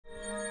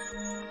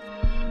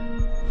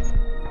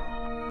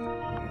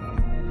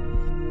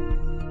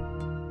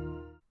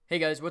Hey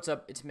guys, what's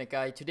up? It's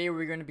McGuy. Today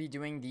we're going to be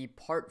doing the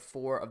part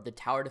 4 of the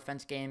tower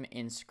defense game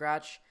in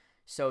Scratch.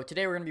 So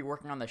today we're going to be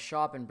working on the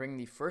shop and bringing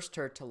the first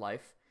turret to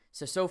life.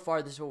 So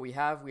far this is what we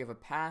have. We have a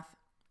path,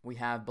 we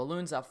have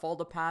balloons that follow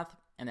the path,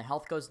 and the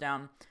health goes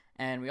down.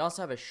 And we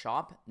also have a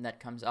shop that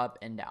comes up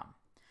and down.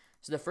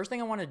 So the first thing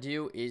I want to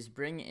do is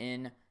bring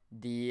in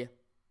the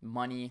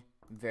money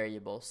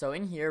variable. So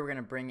in here we're going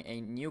to bring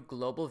a new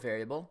global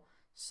variable.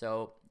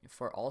 So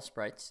for all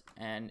sprites,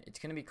 and it's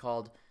going to be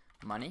called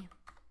money.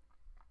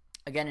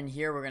 Again, in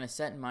here, we're going to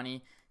set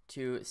money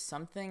to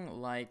something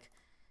like,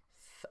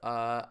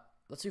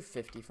 let's do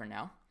 50 for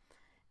now.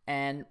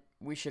 And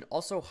we should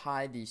also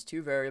hide these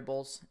two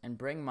variables and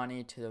bring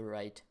money to the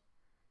right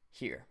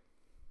here.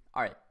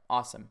 All right,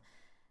 awesome.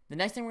 The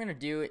next thing we're going to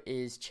do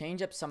is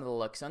change up some of the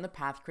looks. So in the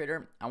path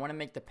creator, I want to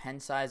make the pen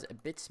size a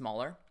bit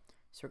smaller.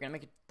 So we're going to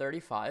make it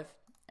 35.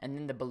 And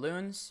then the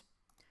balloons,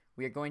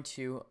 we are going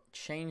to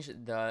change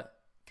the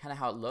kind of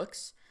how it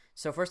looks.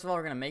 So first of all,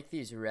 we're going to make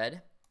these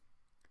red.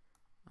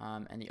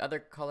 And the other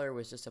color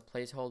was just a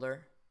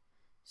placeholder.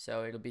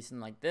 So it'll be something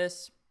like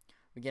this.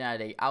 We can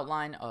add an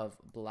outline of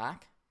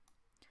black.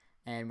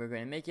 And we're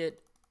going to make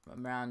it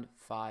around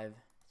 5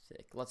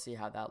 thick. Let's see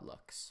how that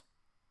looks.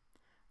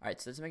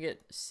 Alright, so let's make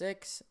it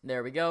 6.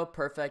 There we go.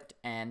 Perfect.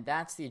 And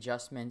that's the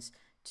adjustments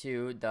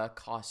to the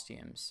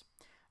costumes.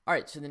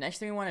 Alright, so the next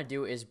thing we want to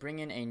do is bring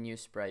in a new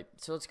sprite.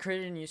 So let's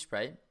create a new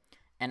sprite.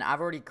 And I've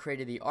already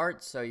created the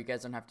art, so you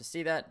guys don't have to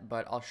see that,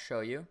 but I'll show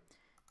you.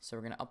 So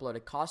we're going to upload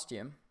a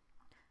costume.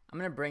 I'm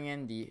going to bring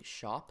in the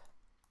shop.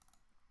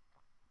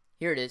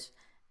 Here it is.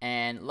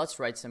 And let's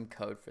write some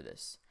code for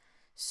this.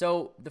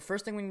 So the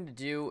first thing we need to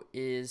do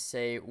is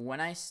say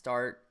when I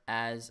start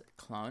as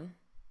clone,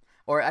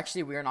 or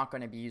actually we are not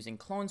going to be using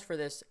clones for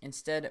this.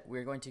 Instead,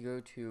 we're going to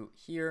go to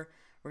here.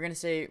 We're going to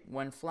say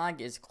when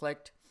flag is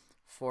clicked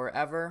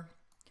forever,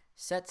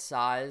 set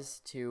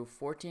size to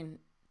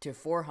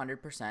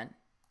 400%.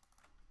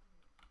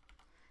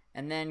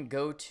 And then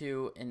go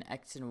to an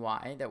X and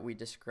Y that we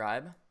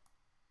describe.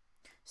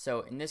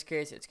 So in this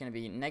case, it's going to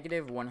be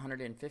negative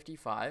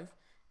 155,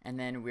 and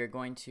then we're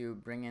going to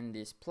bring in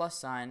this plus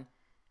sign,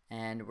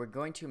 and we're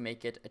going to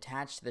make it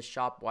attached to the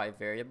shop Y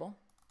variable.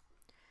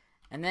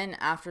 And then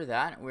after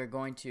that, we're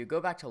going to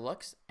go back to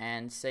looks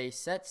and say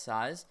set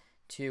size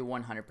to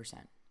 100%.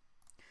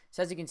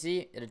 So as you can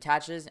see, it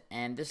attaches,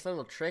 and this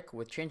little trick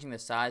with changing the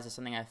size is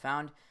something I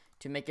found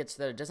to make it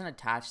so that it doesn't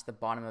attach to the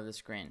bottom of the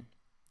screen.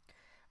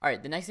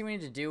 Alright, the next thing we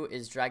need to do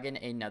is drag in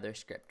another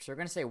script. So we're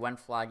going to say when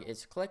flag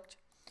is clicked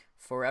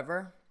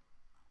forever,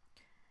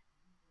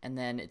 and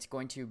then it's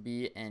going to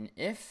be an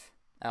if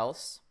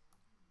else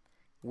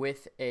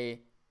with a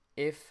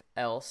if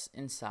else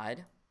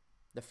inside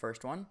the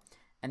first one,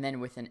 and then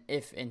with an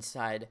if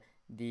inside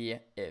the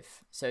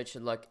if. So it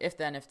should look if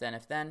then, if then,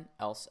 if then,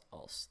 else,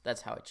 else.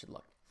 That's how it should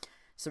look.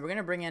 So we're going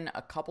to bring in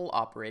a couple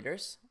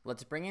operators.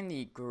 Let's bring in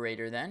the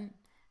greater than,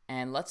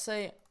 and let's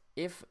say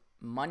if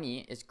money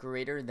is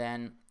greater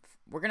than,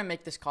 we're going to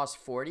make this cost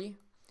 40.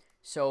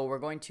 So we're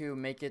going to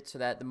make it so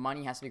that the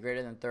money has to be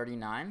greater than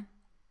 39.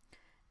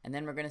 And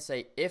then we're going to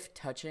say if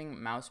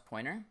touching mouse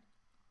pointer.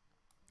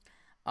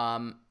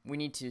 We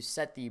need to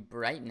set the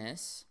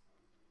brightness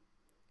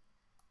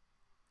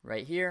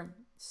right here.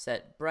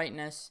 Set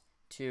brightness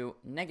to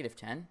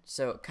 -10.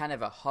 So kind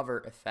of a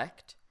hover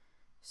effect.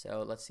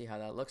 So let's see how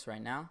that looks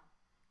right now.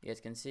 You guys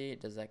can see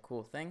it does that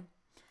cool thing.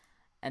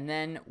 And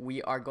then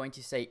we are going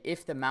to say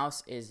if the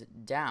mouse is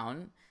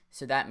down.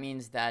 So that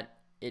means that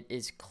it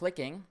is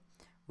clicking.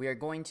 We are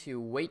going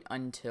to wait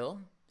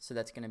until, so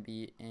that's going to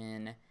be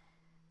in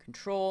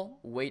control,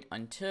 wait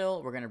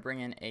until, we're going to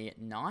bring in a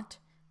not.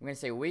 We're going to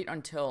say wait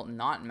until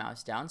not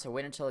mouse down, so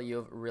wait until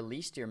you've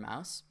released your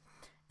mouse.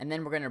 And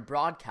then we're going to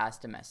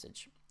broadcast a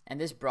message. And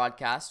this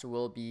broadcast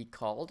will be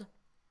called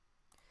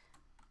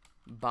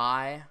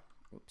by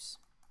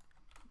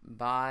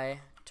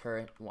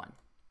turret 1.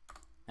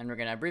 And we're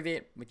going to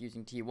abbreviate with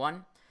using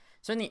T1.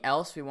 So in the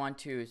else, we want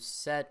to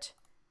set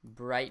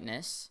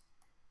brightness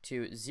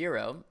to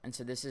 0, and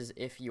so this is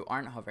if you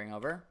aren't hovering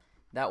over.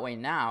 That way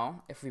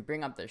now, if we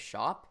bring up the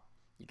shop,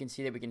 you can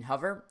see that we can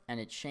hover and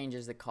it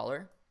changes the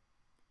color.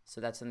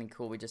 So that's something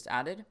cool we just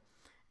added.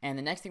 And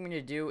the next thing we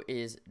need to do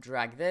is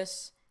drag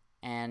this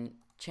and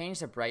change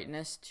the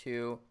brightness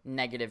to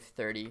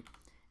 -30.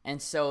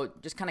 And so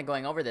just kind of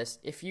going over this,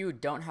 if you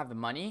don't have the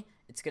money,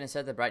 it's going to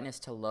set the brightness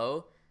to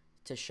low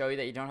to show you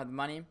that you don't have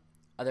the money.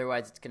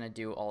 Otherwise, it's going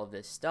to do all of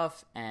this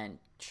stuff and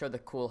show the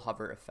cool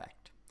hover effect.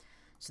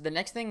 So the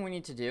next thing we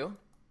need to do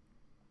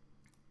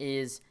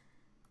is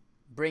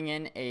bring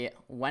in a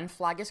when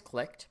flag is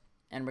clicked,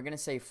 and we're going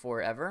to say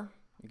forever.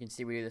 You can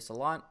see we do this a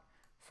lot.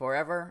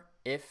 Forever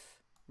if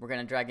we're going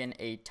to drag in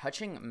a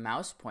touching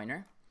mouse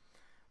pointer.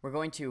 We're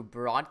going to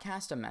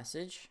broadcast a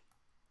message,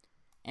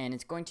 and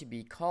it's going to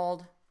be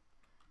called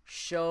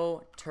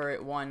show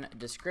turret 1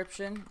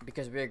 description,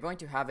 because we are going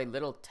to have a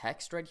little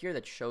text right here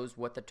that shows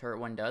what the turret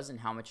 1 does and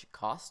how much it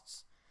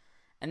costs.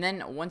 And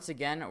then once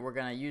again, we're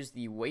going to use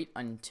the wait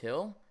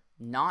until,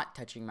 not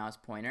touching mouse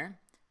pointer,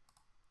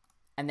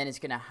 and then it's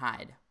going to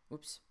hide.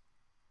 Oops.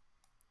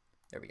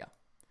 There we go.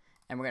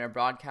 And we're going to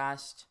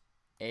broadcast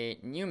a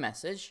new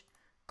message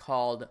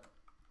called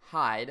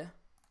hide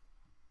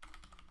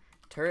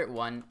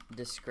turret1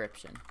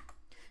 description.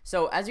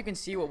 So as you can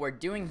see, what we're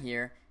doing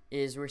here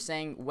is we're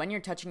saying when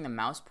you're touching the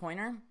mouse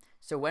pointer,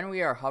 so when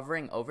we are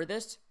hovering over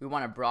this, we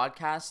want to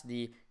broadcast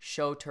the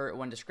show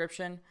turret1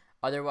 description.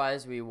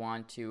 Otherwise, we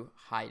want to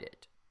hide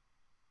it.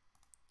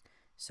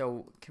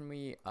 So can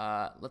we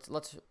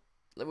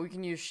we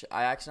can use,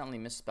 I accidentally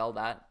misspelled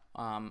that.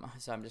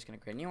 So I'm just going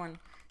to create a new one,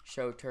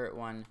 show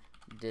turret1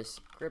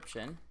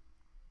 description.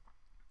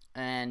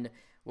 And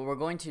what we're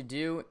going to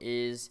do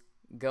is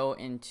go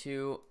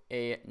into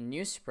a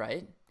new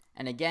sprite.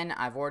 And again,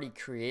 I've already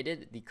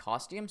created the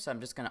costume, so I'm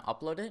just going to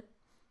upload it.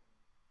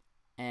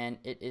 And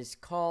it is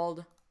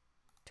called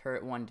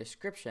turret1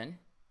 description.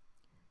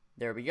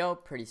 There we go,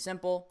 pretty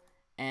simple.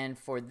 And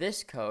for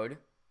this code,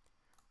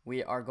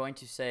 we are going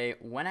to say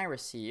when I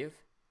receive,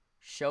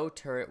 show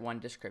turret1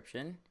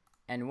 description,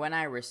 and when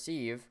I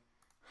receive,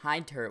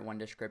 hide turret1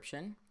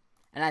 description.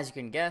 And as you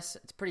can guess,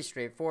 it's pretty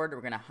straightforward.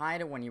 We're going to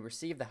hide it when you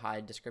receive the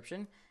hide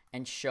description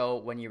and show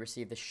when you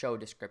receive the show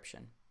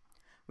description.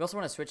 We also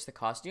want to switch the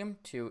costume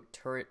to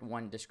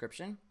turret1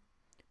 description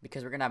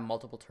because we're going to have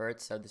multiple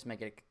turrets, so this may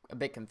get a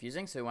bit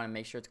confusing, so we want to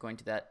make sure it's going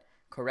to that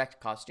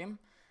correct costume.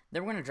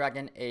 Then we're going to drag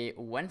in a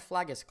when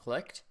flag is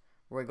clicked.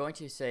 We're going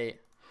to say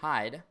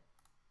hide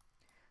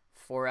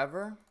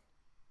forever,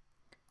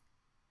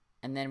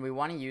 and then we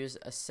want to use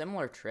a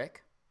similar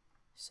trick,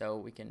 so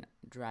we can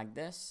drag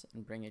this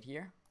and bring it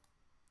here.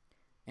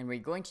 And we're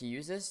going to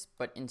use this,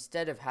 but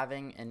instead of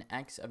having an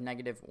x of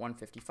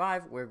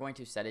 -155, we're going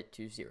to set it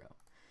to 0.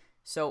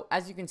 So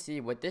as you can see,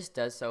 what this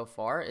does so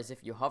far is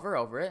if you hover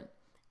over it,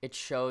 it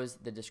shows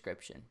the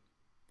description.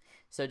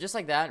 So just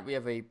like that, we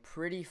have a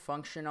pretty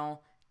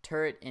functional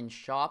turret in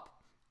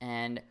shop,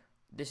 and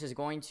this is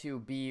going to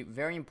be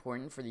very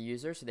important for the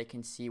user so they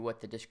can see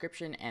what the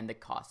description and the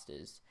cost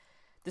is.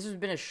 This has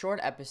been a short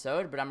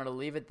episode, but I'm going to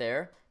leave it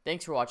there.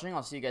 Thanks for watching.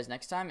 I'll see you guys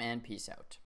next time, and peace out.